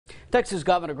Texas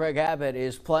Governor Greg Abbott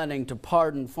is planning to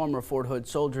pardon former Fort Hood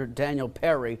soldier Daniel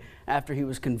Perry after he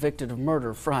was convicted of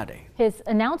murder Friday. His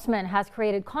announcement has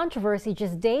created controversy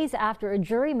just days after a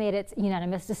jury made its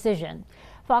unanimous decision.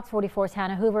 Fox 44's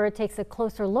Hannah Hoover takes a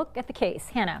closer look at the case.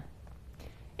 Hannah.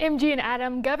 MG and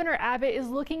Adam, Governor Abbott is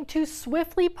looking to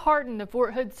swiftly pardon the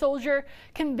Fort Hood soldier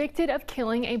convicted of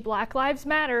killing a Black Lives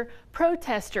Matter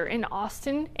protester in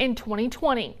Austin in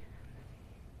 2020.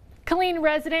 Killeen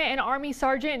resident and Army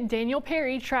Sergeant Daniel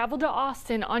Perry traveled to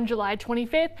Austin on July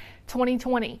 25,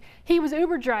 2020. He was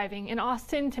Uber driving in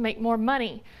Austin to make more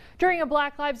money. During a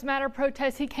Black Lives Matter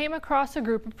protest, he came across a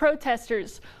group of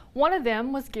protesters. One of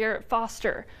them was Garrett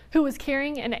Foster, who was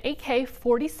carrying an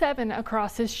AK-47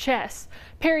 across his chest.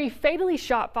 Perry fatally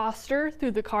shot Foster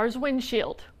through the car's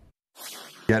windshield.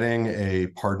 Getting a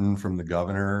pardon from the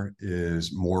governor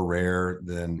is more rare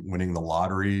than winning the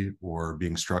lottery or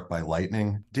being struck by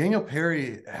lightning. Daniel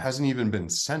Perry hasn't even been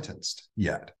sentenced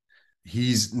yet.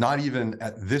 He's not even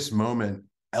at this moment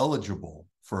eligible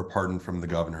for a pardon from the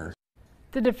governor.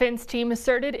 The defense team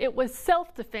asserted it was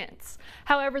self-defense.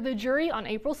 However, the jury on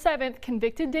April 7th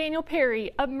convicted Daniel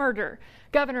Perry of murder.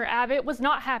 Governor Abbott was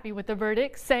not happy with the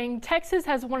verdict, saying Texas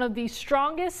has one of the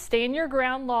strongest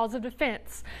stand-your-ground laws of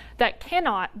defense that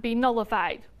cannot be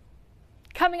nullified.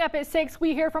 Coming up at 6,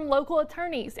 we hear from local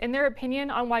attorneys and their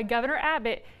opinion on why Governor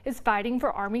Abbott is fighting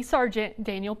for Army Sergeant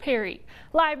Daniel Perry.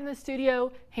 Live in the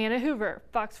studio, Hannah Hoover,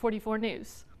 Fox 44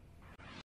 News.